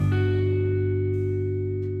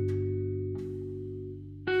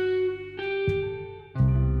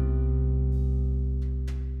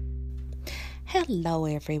Hello,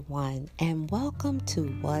 everyone, and welcome to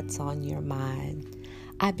What's on Your Mind.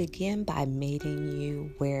 I begin by meeting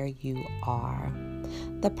you where you are.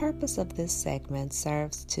 The purpose of this segment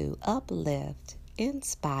serves to uplift,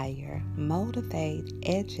 inspire, motivate,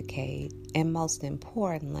 educate, and most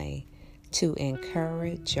importantly, to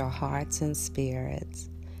encourage your hearts and spirits.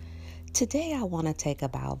 Today, I want to take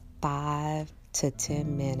about 5 to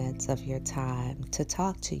 10 minutes of your time to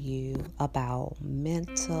talk to you about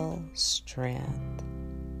mental strength.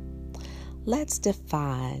 Let's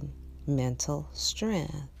define mental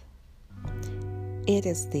strength. It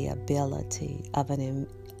is the ability of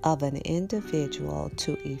an individual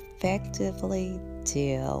to effectively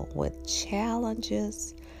deal with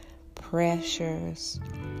challenges, pressures,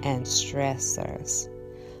 and stressors,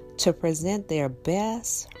 to present their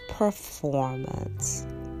best performance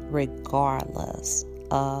regardless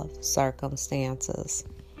of circumstances.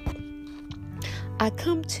 I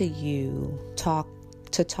come to you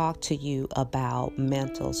to talk to you about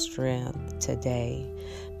mental strength today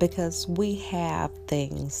because we have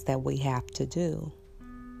things that we have to do.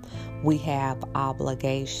 We have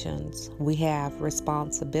obligations. We have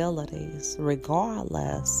responsibilities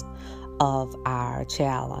regardless of our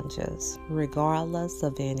challenges, regardless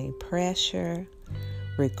of any pressure,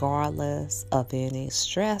 regardless of any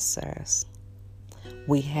stressors.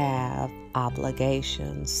 We have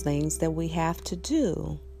obligations, things that we have to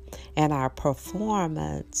do, and our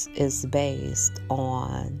performance is based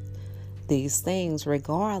on these things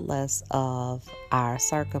regardless of our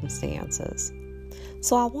circumstances.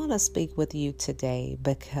 So I want to speak with you today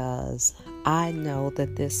because I know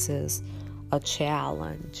that this is a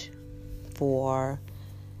challenge for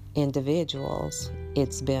individuals.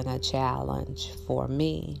 It's been a challenge for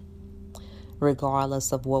me.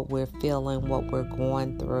 Regardless of what we're feeling, what we're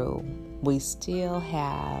going through, we still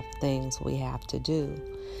have things we have to do.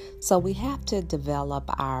 So we have to develop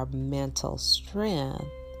our mental strength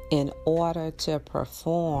in order to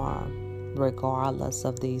perform regardless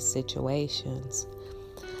of these situations.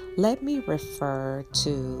 Let me refer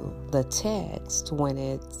to the text when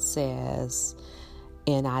it says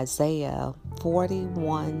in Isaiah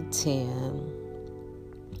 41:10,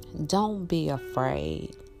 "Don't be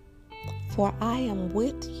afraid, for I am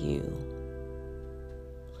with you.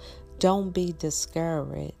 Don't be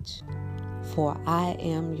discouraged, for I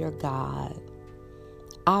am your God.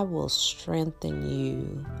 I will strengthen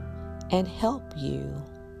you and help you.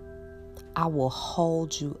 I will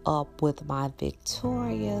hold you up with my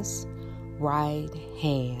victorious right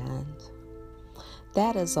hand."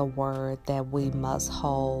 That is a word that we must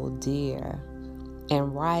hold dear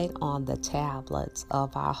and write on the tablets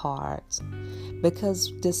of our hearts. Because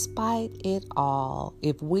despite it all,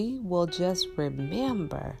 if we will just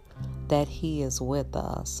remember that He is with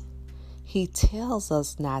us, He tells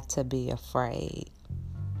us not to be afraid.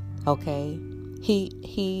 Okay?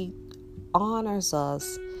 He honors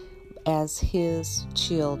us as His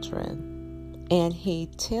children, and He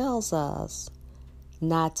tells us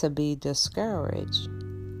not to be discouraged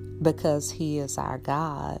because He is our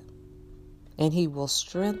God, and He will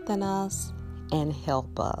strengthen us and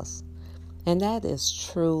help us. And that is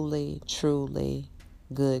truly, truly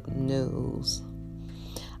good news.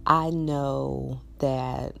 I know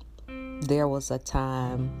that there was a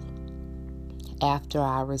time after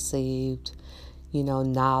I received,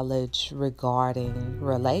 knowledge regarding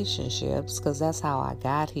relationships, because that's how I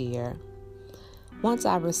got here. Once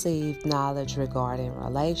I received knowledge regarding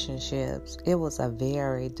relationships, it was a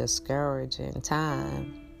very discouraging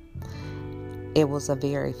time. It was a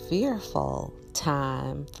very fearful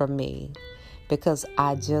time for me because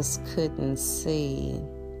I just couldn't see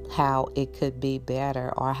how it could be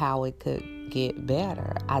better or how it could get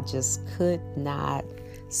better. I just could not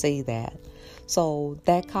see that. So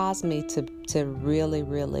that caused me to really,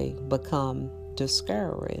 really become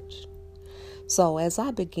discouraged. So as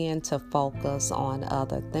I began to focus on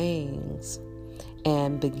other things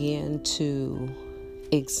and begin to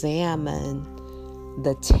examine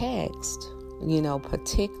the text,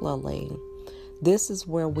 particularly, this is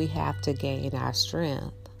where we have to gain our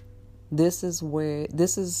strength. This is where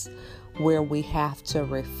we have to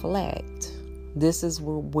reflect. This is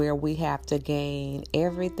where we have to gain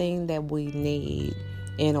everything that we need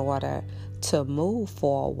in order to move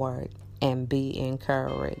forward and be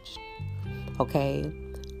encouraged. Okay?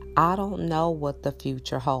 I don't know what the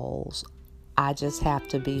future holds. I just have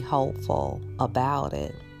to be hopeful about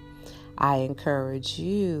it. I encourage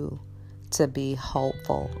you to be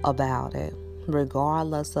hopeful about it,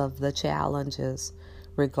 regardless of the challenges,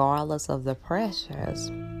 regardless of the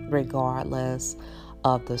pressures, regardless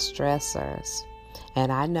of the stressors.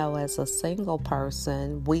 And I know as a single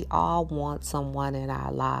person, we all want someone in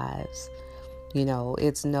our lives.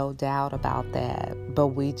 It's no doubt about that. But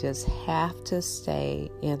we just have to stay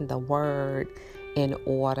in the Word in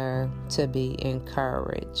order to be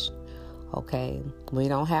encouraged. Okay? We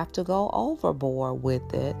don't have to go overboard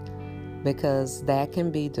with it, because that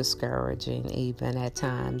can be discouraging even at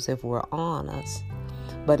times if we're honest.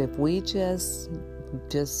 But if we just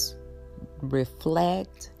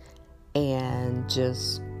reflect and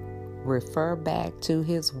just refer back to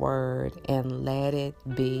His Word and let it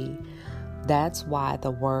be, that's why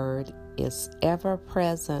the Word is ever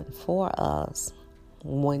present for us.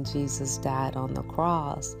 When Jesus died on the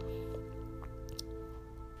cross,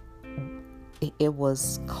 it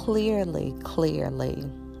was clearly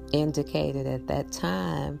indicated at that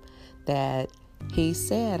time that He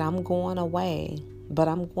said, I'm going away, but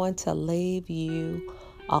I'm going to leave you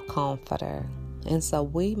a comforter. And so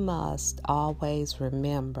we must always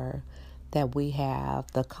remember that we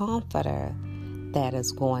have the comforter that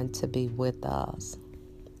is going to be with us.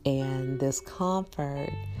 And this comfort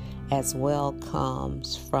as well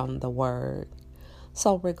comes from the Word.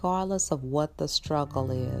 So regardless of what the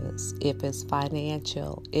struggle is, if it's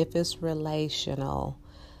financial, if it's relational,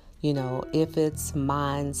 if it's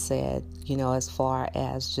mindset, as far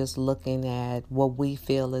as just looking at what we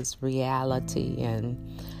feel is reality and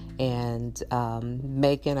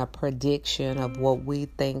making a prediction of what we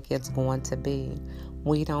think it's going to be.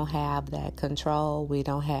 We don't have that control, we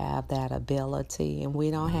don't have that ability, and we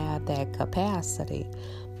don't have that capacity,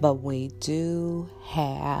 but we do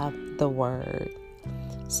have the Word.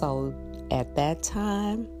 So at that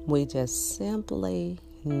time, we just simply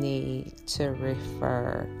need to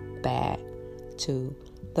refer back to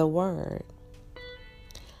the Word.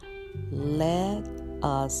 Let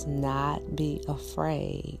us not be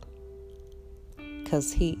afraid,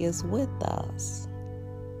 because He is with us.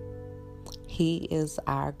 He is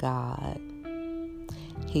our God.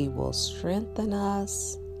 He will strengthen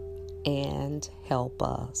us and help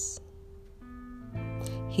us.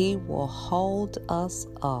 He will hold us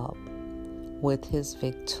up with His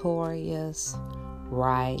victorious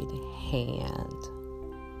right hand.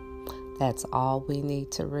 That's all we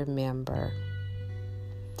need to remember.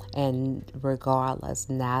 And regardless,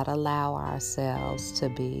 not allow ourselves to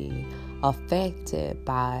be affected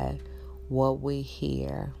by what we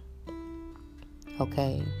hear.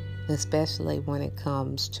 Okay? Especially when it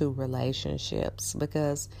comes to relationships,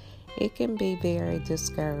 because it can be very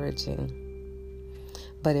discouraging.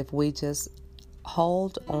 But if we just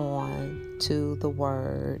hold on to the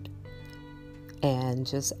Word and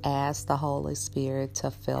just ask the Holy Spirit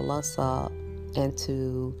to fill us up and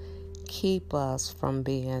to keep us from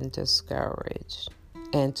being discouraged,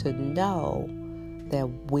 and to know that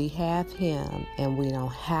we have Him and we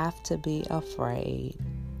don't have to be afraid,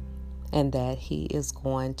 and that He is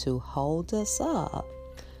going to hold us up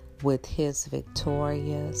with His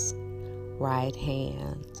victorious right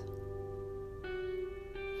hand.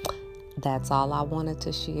 That's all I wanted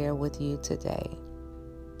to share with you today,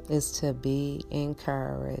 is to be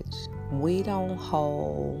encouraged. We don't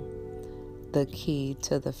hold the key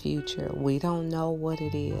to the future. We don't know what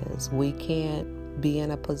it is. We can't be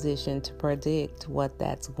in a position to predict what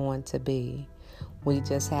that's going to be. We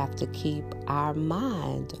just have to keep our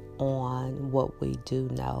mind on what we do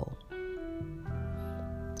know.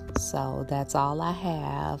 So that's all I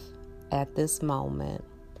have at this moment.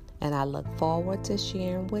 And I look forward to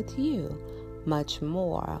sharing with you much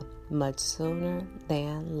more, much sooner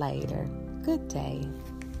than later. Good day.